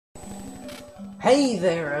Hey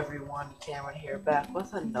there everyone, Cameron here back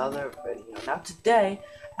with another video. Now today,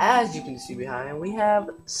 as you can see behind me, we have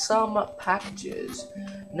some packages.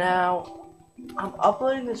 Now, I'm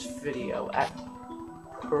uploading this video at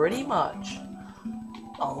pretty much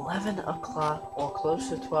 11 o'clock or close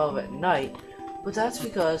to 12 at night, but that's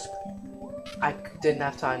because I didn't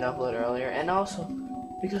have time to upload earlier, and also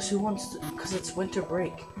because because it's winter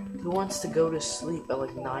break. Who wants to go to sleep at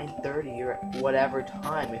like 9:30 or whatever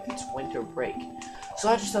time if it's winter break? So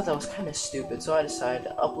I just thought that was kind of stupid, so I decided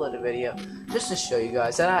to upload a video just to show you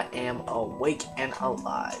guys that I am awake and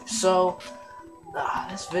alive. So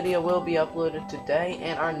this video will be uploaded today,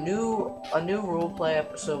 and a new roleplay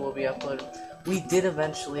episode will be uploaded. We did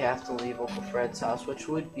eventually have to leave Uncle Fred's house, which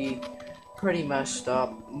would be pretty messed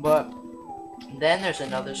up, but then there's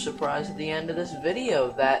another surprise at the end of this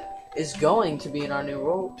video that is going to be in the new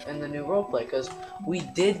roleplay, because we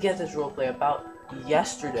did get this roleplay about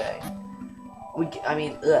yesterday. We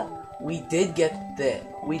did get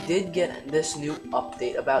this new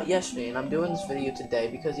update about yesterday, and I'm doing this video today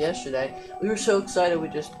because yesterday we were so excited we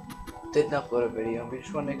just didn't upload a video. We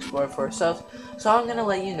just wanted to explore it for ourselves. So I'm gonna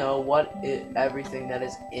let you know everything that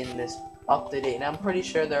is in this update, and I'm pretty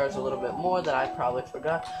sure there is a little bit more that I probably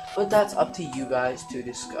forgot, but that's up to you guys to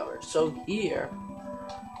discover. So here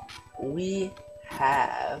we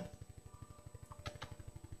have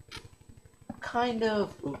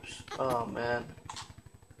oh man,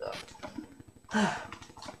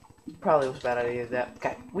 probably was a bad idea that.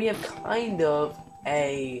 Okay, we have kind of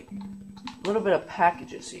a little bit of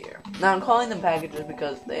packages here. Now I'm calling them packages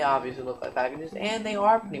because they obviously look like packages, and they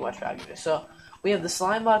are pretty much packages. So we have the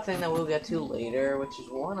slime bot thing that we'll get to later, which is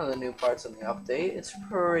one of the new parts of the update. It's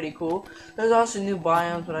pretty cool. There's also new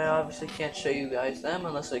biomes, but I obviously can't show you guys them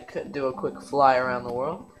unless I could do a quick fly around the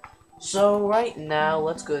world. So right now,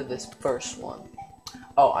 let's go to this first one.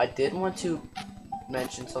 Oh, I did want to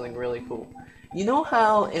mention something really cool. You know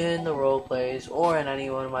how in the role plays or in any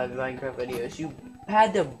one of my Minecraft videos, you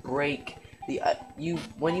had to break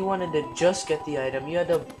when you wanted to just get the item, you had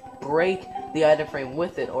to break the item frame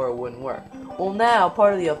with it or it wouldn't work. Well, now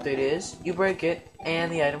part of the update is you break it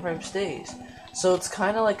and the item frame stays. So it's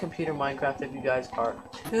kind of like computer Minecraft if you guys are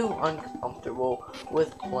too uncomfortable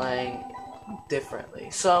with playing differently.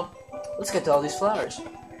 So let's get to all these flowers.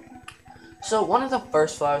 So one of the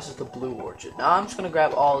first flowers is the blue orchid. Now I'm just going to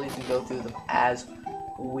grab all these and go through them as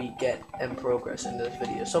we get and progress into this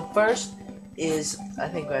video. So first is, I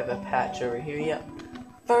think I have a patch over here. Yep.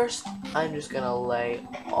 First, I'm just going to lay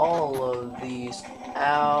all of these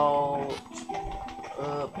out.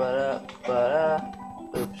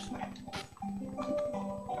 Oops.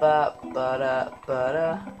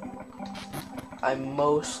 I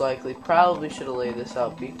most likely probably should have laid this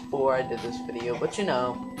out before I did this video, but you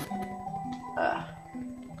know,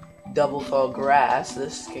 double tall grass,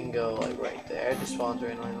 this can go like right there. It just spawns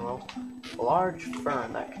right in a little large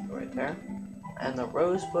fern that can go right there, and the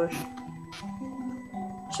rose bush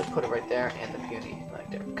should put it right there, and the peony right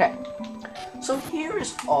there. Okay, so here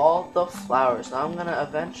is all the flowers. Now I'm gonna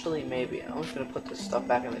eventually I'm just gonna put this stuff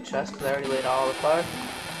back in the chest because I already laid out all the flowers,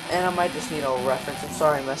 and I might just need a reference. I'm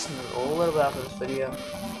sorry I'm messing it a little bit after this video.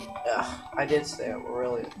 I did stay up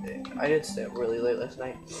really late last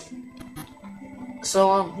night.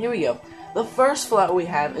 So here we go. The first flower we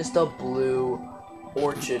have is the blue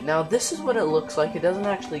orchid. Now this is what it looks like. It doesn't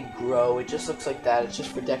actually grow, it just looks like that. It's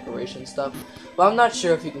just for decoration stuff, but I'm not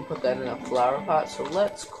sure if you can put that in a flower pot, so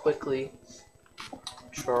let's quickly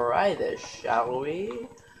try this, shall we?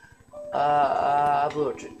 Blue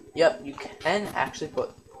orchid. Yep, you can actually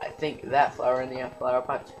put, I think, that flower in the flower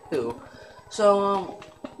pot too. So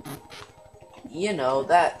you know,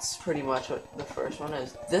 that's pretty much what the first one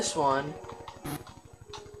is. This one,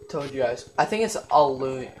 told you guys, I think it's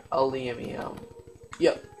allium.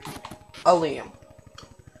 Yep, allium.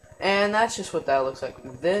 And that's just what that looks like.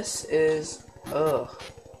 This is, what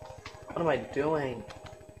am I doing?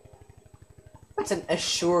 That's an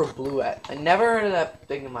Azure Bluette. I never heard of that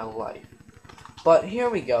thing in my life. But here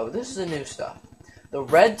we go. This is the new stuff. The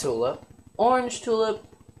red tulip, orange tulip,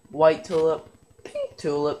 white tulip, pink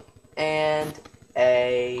tulip, and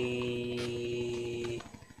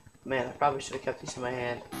man, I probably should have kept these in my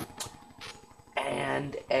hand.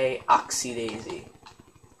 And a oxy daisy,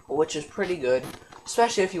 which is pretty good,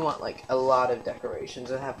 especially if you want like a lot of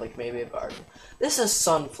decorations and have like maybe a garden. This is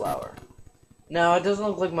sunflower. Now it doesn't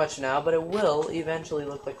look like much now, but it will eventually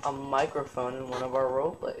look like a microphone in one of our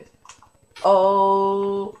role plays.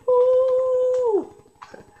 Oh,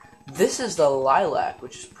 this is the lilac,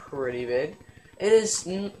 which is pretty big.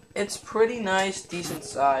 It's pretty nice, decent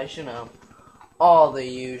size, you know. all the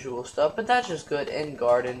usual stuff, but that's just good in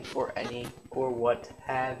garden or what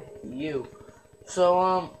have you.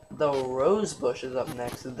 So the rose bush is up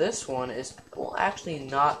next. This one will actually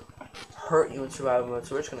not hurt you in survival mode,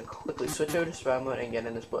 so we're just gonna quickly switch over to survival mode and get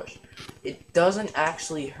in this bush. It doesn't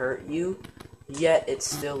actually hurt you, yet it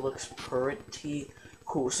still looks pretty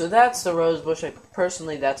cool. So that's the rose bush.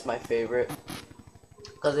 Personally, that's my favorite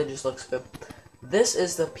because it just looks good. This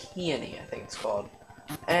is the peony, I think it's called,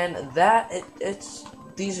 and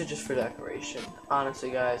these are just for decoration. Honestly,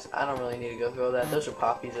 guys, I don't really need to go through all that. Those are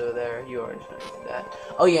poppies over there. You already know that.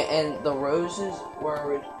 Oh yeah, and the roses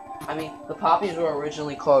were the poppies were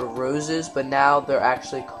originally called roses, but now they're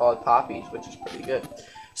actually called poppies, which is pretty good.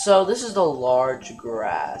 So this is the large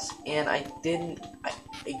grass, and I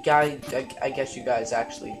guess you guys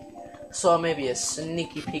actually saw maybe a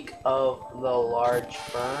sneaky peek of the large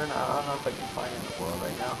fern. I don't know if I can find it in the world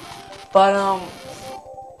right now, but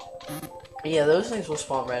yeah, those things will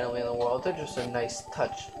spawn randomly in the world. They're just a nice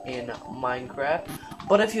touch in Minecraft.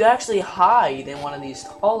 But if you actually hide in one of these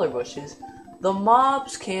taller bushes, the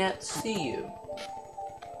mobs can't see you.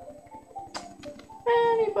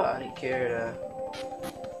 Anybody care to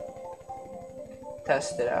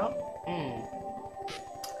test it out?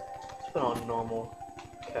 Let's put on normal.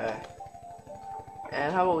 Okay.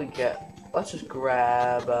 And how about we let's just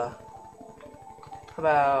grab, let's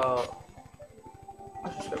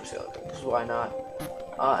just grab a skeleton, because why not?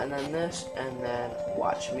 And then this, and then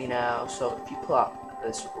watch me now. So if you plop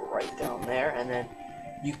this right down there, and then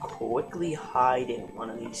you quickly hide in one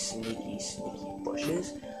of these sneaky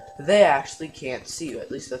bushes, they actually can't see you. At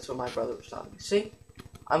least that's what my brother was telling me. See?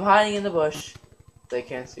 I'm hiding in the bush. They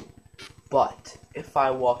can't see me. But if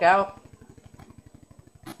I walk out,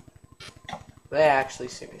 they actually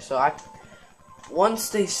see me. So once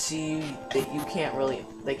they see you, they can't really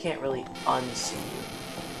unsee you.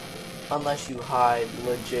 Unless you hide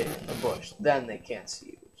legit in the bush. Then they can't see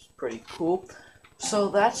you. It's pretty cool. So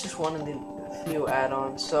that's just one of the few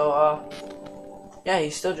add-ons. So, yeah,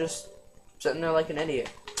 he's still just sitting there like an idiot.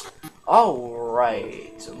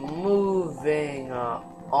 Alright, moving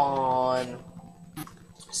on.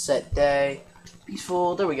 Set day.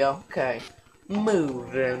 Peaceful, there we go. Okay,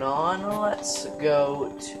 moving on. Let's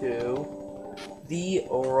go to the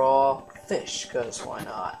raw fish, because why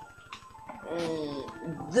not?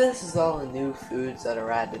 This is all the new foods that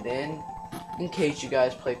are added in case you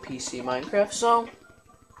guys play PC Minecraft. So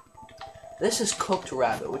this is cooked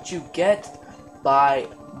rabbit, which you get by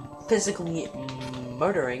physically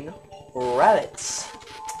murdering rabbits.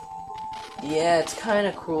 Yeah, it's kind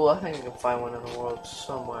of cool. I think I can find one in the world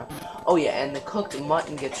somewhere. Oh yeah, and the cooked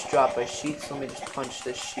mutton gets dropped by sheep. So let me just punch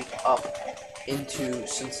this sheep up into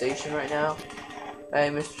sensation right now. Hey,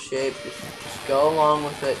 Mr. Shape, just go along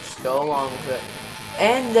with it. Just go along with it.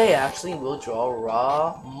 And they actually will draw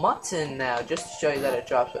raw mutton now, just to show you that it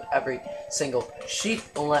drops with every single sheep.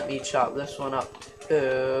 Let me chop this one up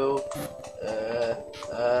too.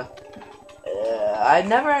 I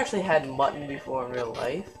never actually had mutton before in real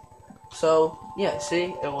life. So, yeah,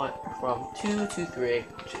 see, it went from 2 to 3,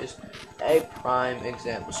 which is a prime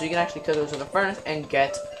example. So you can actually cook those in the furnace and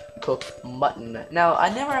get cooked mutton. Now, I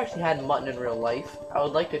never actually had mutton in real life. I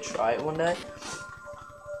would like to try it one day.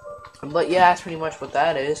 But yeah, that's pretty much what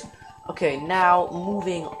that is. Okay, now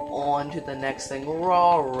moving on to the next thing,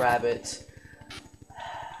 raw rabbit.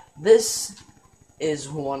 This is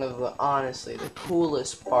one of the, honestly, the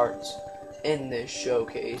coolest parts in this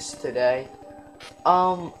showcase today.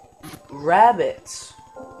 Rabbits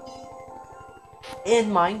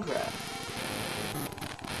in Minecraft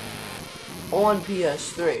on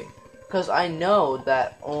PS3, because I know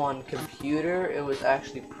that on computer it was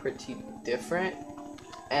actually pretty different,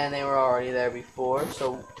 and they were already there before.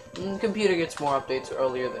 So computer gets more updates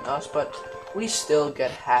earlier than us, but we still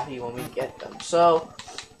get happy when we get them. So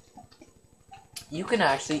you can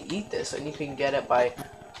actually eat this, and you can get it by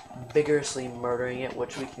vigorously murdering it,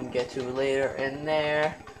 which we can get to later in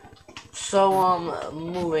there. So,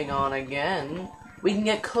 moving on again, we can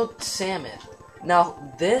get cooked salmon. Now,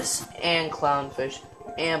 this and clownfish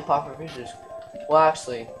and pufferfish is, well,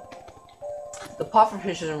 actually, the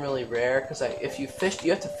pufferfish isn't really rare, because if you fish,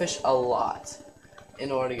 you have to fish a lot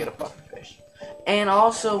in order to get a pufferfish. And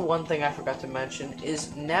also, one thing I forgot to mention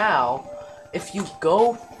is now, if you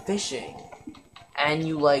go fishing and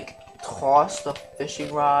you, like, toss the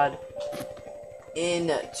fishing rod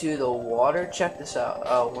into the water. Check this out.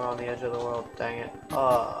 Oh, we're on the edge of the world. Dang it.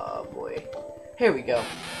 Oh, boy. Here we go.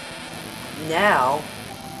 Now,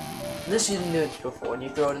 this you didn't do this before. When you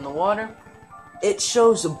throw it in the water, it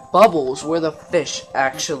shows bubbles where the fish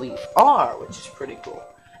actually are, which is pretty cool.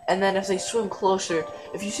 And then if they swim closer,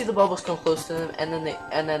 if you see the bubbles come close to them, and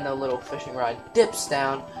then the little fishing rod dips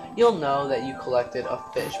down, you'll know that you collected a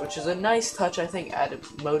fish, which is a nice touch. I think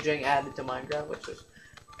Mojang added to Minecraft, which is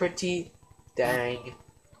pretty dang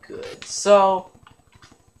good. So,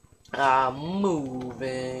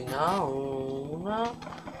 moving on.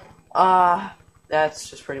 That's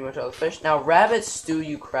just pretty much all the fish. Now, rabbit stew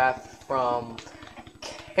you craft from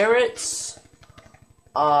carrots,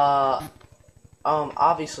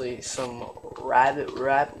 obviously some cooked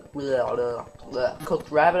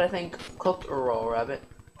rabbit, I think, cooked or raw rabbit,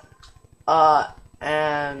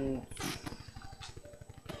 and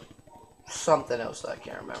something else that I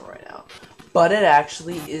can't remember right now. But it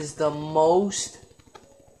actually is the most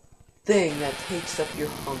thing that takes up your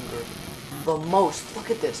hunger. The most.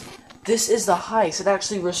 Look at this. This is the highest. It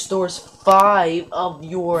actually restores 5 of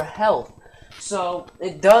your health. So,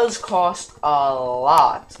 it does cost a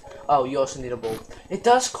lot. Oh, you also need a bowl. It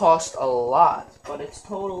does cost a lot, but it's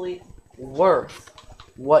totally worth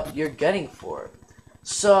what you're getting for it.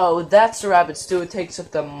 So, that's the rabbit stew. It takes up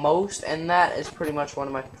the most, and that is pretty much one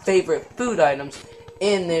of my favorite food items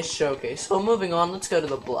in this showcase. So, moving on, let's go to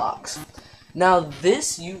the blocks. Now,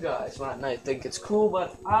 this, you guys might think it's cool,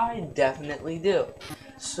 but I definitely do.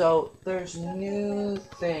 So, there's new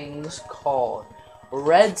things called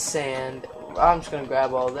red sand. I'm just gonna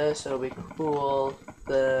grab all this. It'll be cool.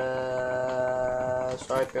 Sorry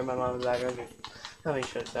if you're my mom's background. Let me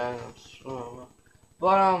shut it down.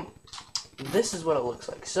 But this is what it looks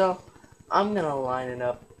like. So, I'm gonna line it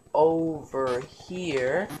up over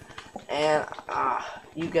here, and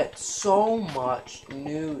you get so much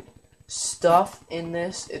new stuff in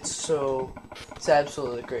this. It's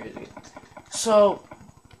absolutely crazy. So,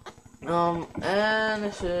 and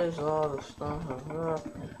this is all the stuff.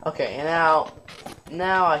 Okay, now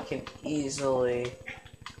I can easily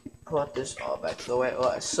put this all back to the way it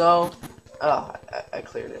was. So, I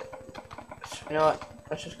cleared it. You know what?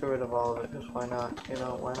 Let's just get rid of all of it, because why not? You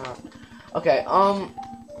know, why not? Okay,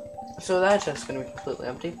 so that's just gonna be completely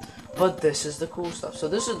empty. But this is the cool stuff. So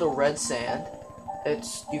this is the red sand.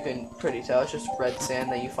 You can pretty tell, it's just red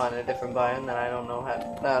sand that you find in a different biome that I don't know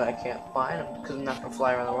that I can't find, because I'm not gonna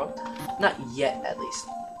fly around the world. Not yet, at least.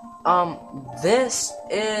 This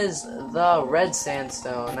is the red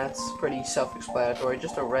sandstone. That's pretty self-explanatory,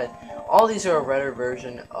 just a red. All these are a redder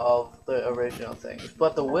version of the original things.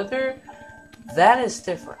 But the wither, that is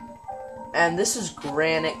different. And this is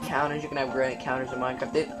granite counters. You can have granite counters in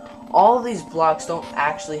Minecraft. All of these blocks don't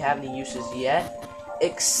actually have any uses yet,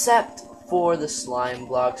 except for the slime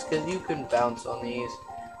blocks, because you can bounce on these.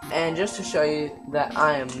 And just to show you that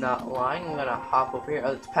I am not lying, I'm gonna hop over here.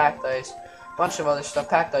 Oh, it's packed ice, bunch of other stuff.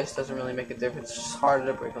 Packed ice doesn't really make a difference, it's just harder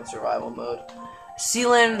to break on survival mode. Sea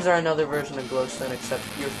lanterns are another version of glowstone, except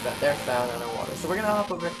they're found underwater. So we're gonna hop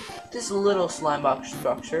over this little slime box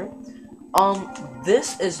structure.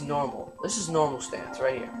 This is normal. This is normal stance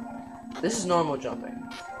right here. This is normal jumping,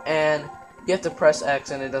 and you have to press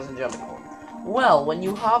X and it doesn't jump anymore. Well, when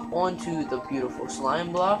you hop onto the beautiful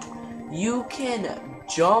slime block, you can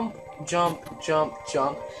jump, and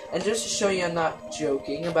just to show you I'm not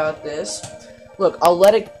joking about this, look, I'll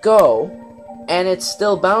let it go, and it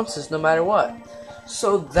still bounces no matter what.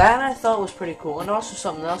 So that I thought was pretty cool, and also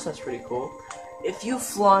something else that's pretty cool. If you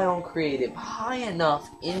fly on creative high enough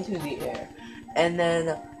into the air, and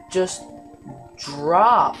then just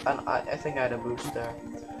drop, and I think I had a boost there.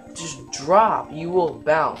 Just drop, you will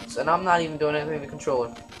bounce, and I'm not even doing anything to the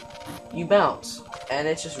controller. You bounce, and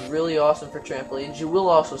it's just really awesome for trampolines. You will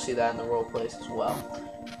also see that in the role plays as well,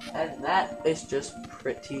 and that is just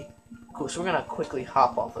pretty cool. So we're gonna quickly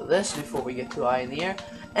hop off of this before we get too high in the air,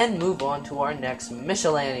 and move on to our next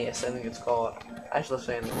miscellaneous, I think it's called. I just love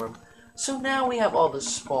saying the word. So now we have all the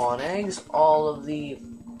spawn eggs, all of the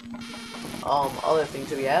other things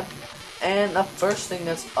that we have. And the first thing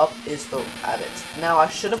that's up is the rabbits. Now, I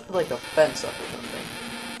should have put like a fence up or something,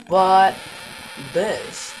 but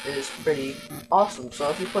this is pretty awesome.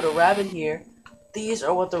 So if you put a rabbit here, these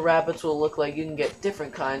are what the rabbits will look like. You can get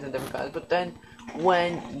different kinds, but then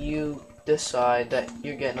when you decide that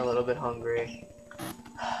you're getting a little bit hungry,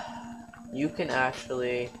 you can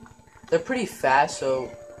actually, they're pretty fast, so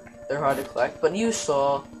they're hard to collect, but you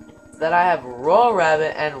saw that I have raw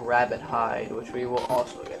rabbit and rabbit hide, which we will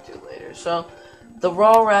also get to later. So, the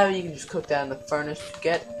raw rabbit you can just cook that in the furnace to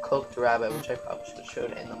get cooked rabbit, which I probably should have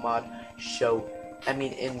showed in the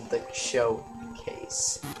in the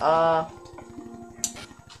showcase.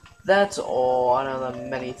 That's all. I know the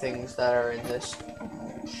many things that are in this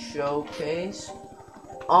showcase.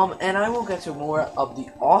 And I will get to more of the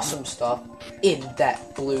awesome stuff in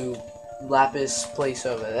that blue lapis place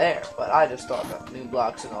over there, but I just thought that new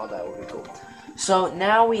blocks and all that would be cool. So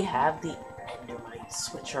now we have the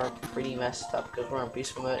Endermites, which are pretty messed up because we're in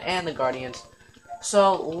peaceful mode, and the Guardians.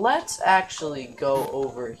 So let's actually go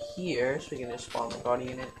over here so we can just spawn the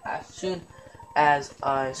Guardian in as soon as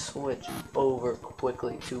I switch over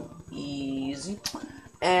quickly to easy.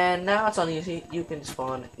 And now it's on easy, you can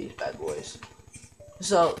spawn these bad boys.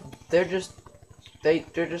 So they're just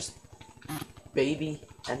baby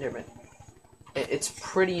Endermen. It's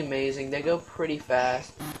pretty amazing. They go pretty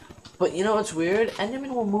fast. But you know what's weird?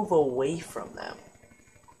 Endermen will move away from them.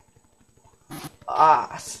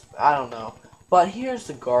 I don't know. But here's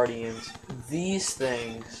the Guardians. These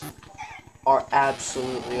things are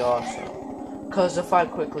absolutely awesome. Because if I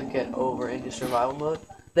quickly get over into survival mode,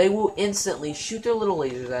 they will instantly shoot their little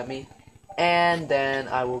lasers at me, and then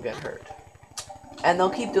I will get hurt. And they'll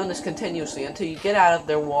keep doing this continuously until you get out of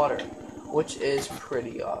their water, which is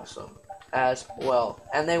pretty awesome as well.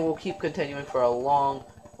 And they will keep continuing for a long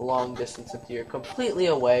distance until you're completely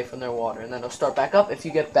away from their water, and then they'll start back up if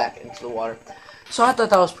you get back into the water. So I thought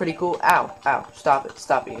that was pretty cool. Ow, ow, stop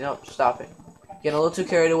it, no, stop it. Getting a little too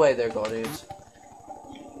carried away there, Guardians.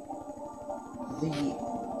 The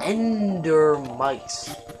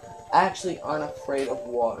Endermites actually aren't afraid of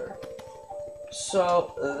water.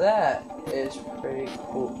 So that is pretty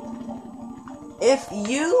cool. If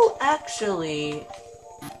you actually,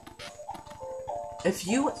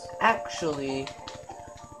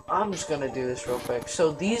 I'm just gonna do this real quick.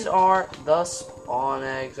 So these are the spawn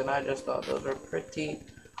eggs, and I just thought those were pretty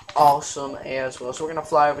awesome as well. So we're gonna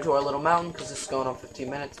fly over to our little mountain because this is going on 15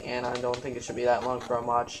 minutes, and I don't think it should be that long for a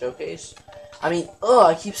mod showcase. I mean,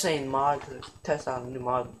 I keep saying mod because I tested out a new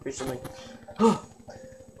mod recently.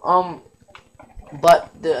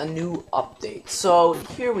 But a new update. So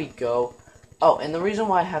here we go. Oh, and the reason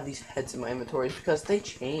why I have these heads in my inventory is because they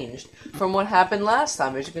changed from what happened last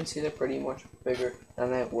time. As you can see, they're pretty much bigger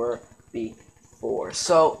than they were before.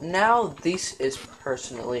 So now this is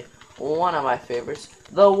personally one of my favorites: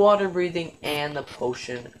 the water breathing and the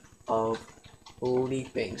potion of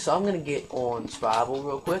leaping. So I'm gonna get on survival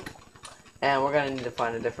real quick, and we're gonna need to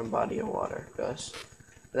find a different body of water because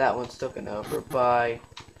that one's taken over by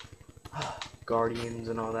Guardians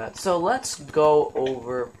and all that. So let's go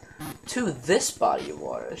over to this body of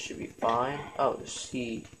water. This should be fine. Oh, there's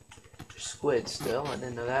squid still. I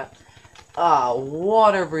didn't know that.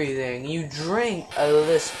 Water breathing. You drink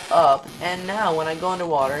this up, and now when I go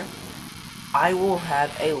underwater, I will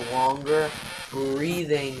have a longer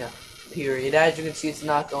breathing period. As you can see, it's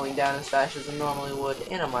not going down as fast as it normally would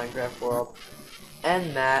in a Minecraft world,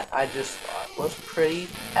 and that I just thought was pretty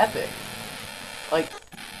epic. Like,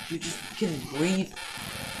 you just can breathe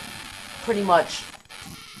pretty much.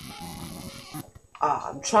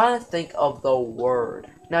 I'm trying to think of the word.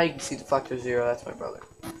 Now you can see Deflector Zero, that's my brother.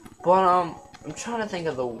 But, I'm trying to think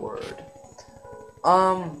of the word.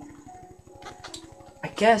 I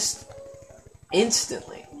guess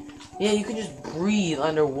instantly. Yeah, you can just breathe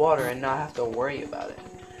underwater and not have to worry about it.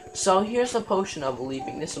 So here's the potion of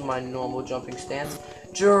leaping. This is my normal jumping stance.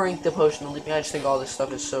 During the potion of leaping, I just think all this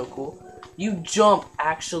stuff is so cool. You jump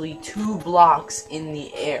actually 2 blocks in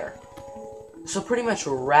the air. So pretty much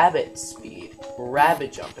rabbit speed,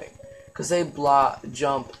 rabbit jumping, because they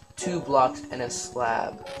jump 2 blocks in a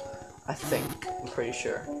slab, I think, I'm pretty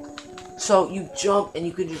sure. So you jump, and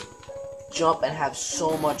you can just jump and have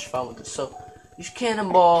so much fun with it. So you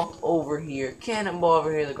cannonball over here,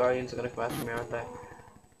 the Guardians are going to come after me, aren't they?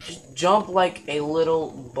 Just jump like a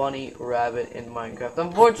little bunny rabbit in Minecraft.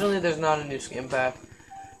 Unfortunately, there's not a new skin pack.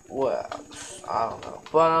 Well, I don't know.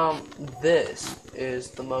 But, this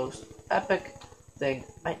is the most epic thing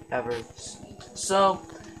I ever seen. So,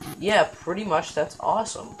 yeah, pretty much that's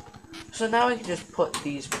awesome. So now we can just put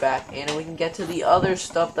these back in, and we can get to the other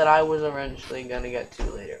stuff that I was eventually going to get to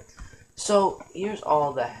later. So, here's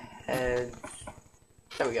all the heads.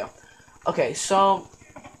 There we go. Okay, so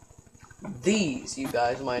these you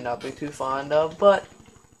guys might not be too fond of, but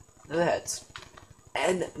the heads.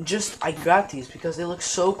 And I got these because they look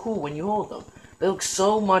so cool when you hold them. They look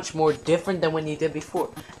so much more different than when you did before.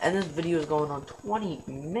 And this video is going on 20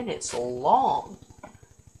 minutes long.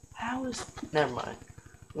 How is... Never mind.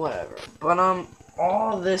 Whatever. But,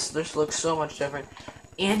 all this looks so much different.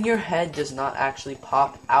 And your head does not actually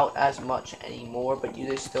pop out as much anymore, but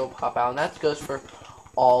they still pop out. And that goes for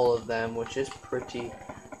all of them, which is pretty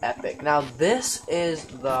epic. Now, this is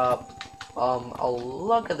the, a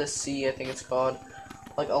Luck of the Sea, I think it's called.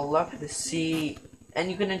 Like a Luck of the Sea,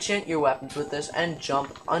 and you can enchant your weapons with this and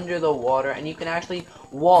jump under the water, and you can actually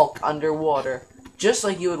walk underwater just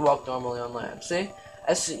like you would walk normally on land. See,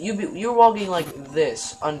 you're walking like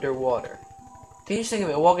this underwater. Can you just think of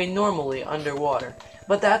it, walking normally underwater?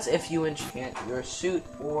 But that's if you enchant your suit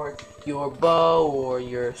or your bow or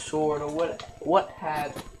your sword or what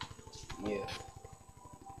have you.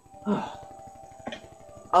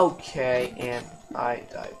 Okay, and I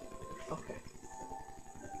died. Okay.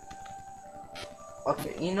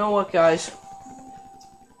 Okay, you know what, guys?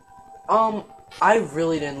 I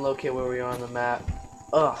really didn't locate where we are on the map.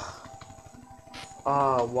 Ugh.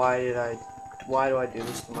 Why do I do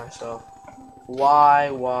this to myself? Why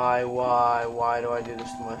do I do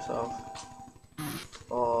this to myself?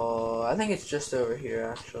 I think it's just over here,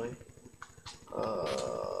 actually.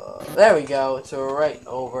 There we go. It's right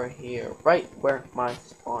over here. Right where my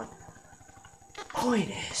spawn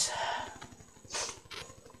point is.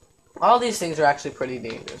 All these things are actually pretty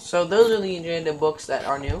dangerous. So those are the enchanted books that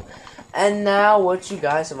are new. And now what you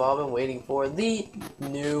guys have all been waiting for, the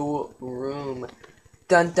new room.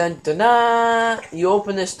 Dun dun dun dun! You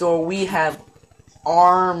open this door, we have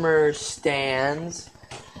armor stands.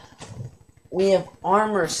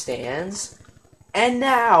 And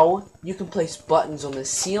now you can place buttons on the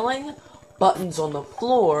ceiling, buttons on the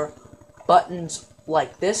floor, buttons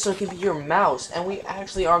like this, so it can be your mouse. And we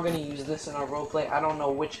actually are going to use this in our roleplay. I don't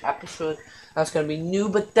know which episode that's going to be new,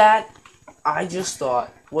 but that I just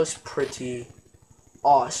thought was pretty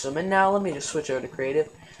awesome. And now let me just switch over to creative.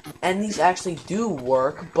 And these actually do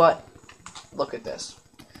work, but look at this.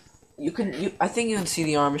 I think you can see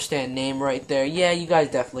the armor stand name right there. Yeah, you guys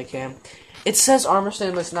definitely can. It says armor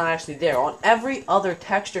stand, but it's not actually there. On every other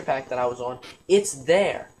texture pack that I was on, it's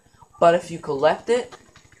there. But if you collect it,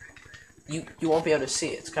 you won't be able to see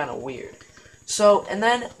it. It's kind of weird. So,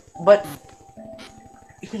 but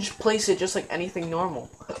you can just place it just like anything normal.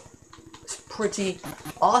 It's pretty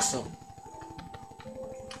awesome.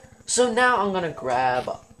 So now I'm gonna grab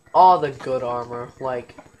all the good armor,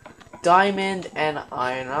 like diamond and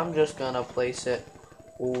iron. I'm just gonna place it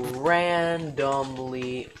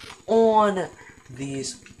randomly on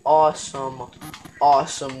these awesome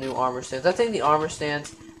new armor stands. I think the armor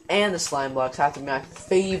stands and the slime blocks have to be my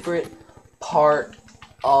favorite part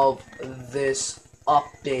of this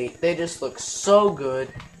update. They just look so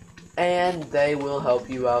good, and they will help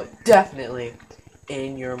you out definitely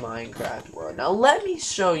in your Minecraft world. Now let me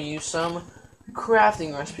show you some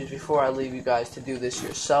crafting recipes before I leave you guys to do this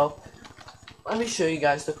yourself. Let me show you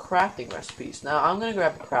guys the crafting recipes. Now I'm gonna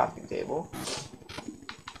grab a crafting table,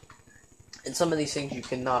 and some of these things you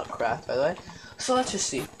cannot craft, by the way. So let's just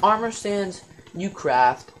see. Armor stands you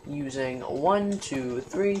craft using 1, 2,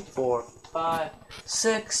 3, 4, 5,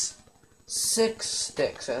 6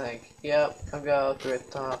 sticks, I think. Yep, I'll go through the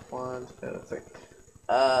top. 1, 2, 3.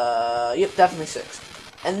 Yep, definitely 6.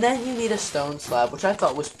 And then you need a stone slab, which I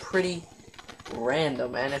thought was pretty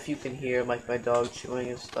random. And if you can hear like my dog chewing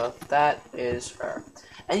and stuff, that is her.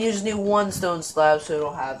 And you just need 1 stone slab, so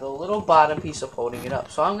it'll have the little bottom piece of holding it up.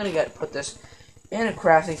 So I'm gonna put this in a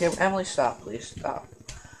crafting table. Emily, stop, please, stop.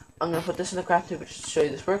 I'm gonna put this in the crafting table just to show you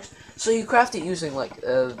this works. So you craft it using like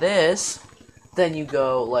this. Then you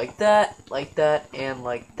go like that, and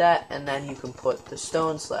like that, and then you can put the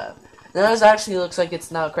stone slab. Now this actually looks like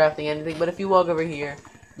it's not crafting anything, but if you walk over here,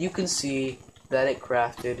 you can see that it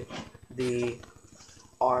crafted the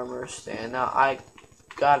armor stand. Now I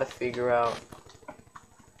gotta figure out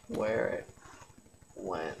where it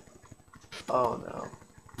went. Oh no.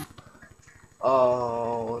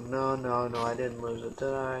 Oh no, I didn't lose it,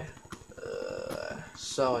 did I?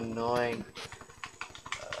 So annoying.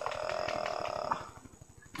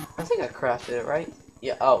 I think I crafted it, right?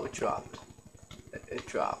 Yeah, oh, it dropped. It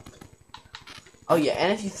dropped. Oh yeah,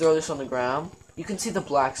 and if you throw this on the ground, you can see the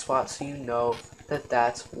black spot, so you know that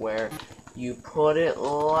that's where you put it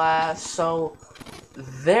last. So,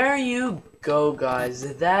 there you go,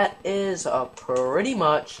 guys. That is pretty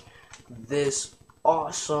much this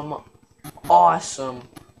awesome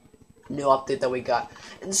new update that we got.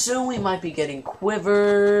 And soon we might be getting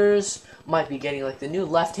quivers, might be getting like the new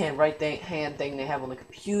left hand, right hand thing they have on the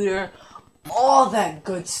computer, all that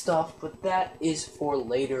good stuff, but that is for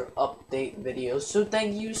later update videos. So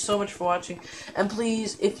thank you so much for watching, and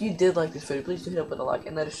please, if you did like this video, please do hit up with a like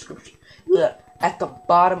in the description at the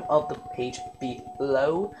bottom of the page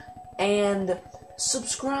below, and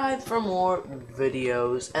subscribe for more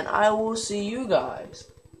videos, and I will see you guys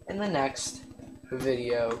in the next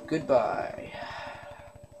video. Goodbye.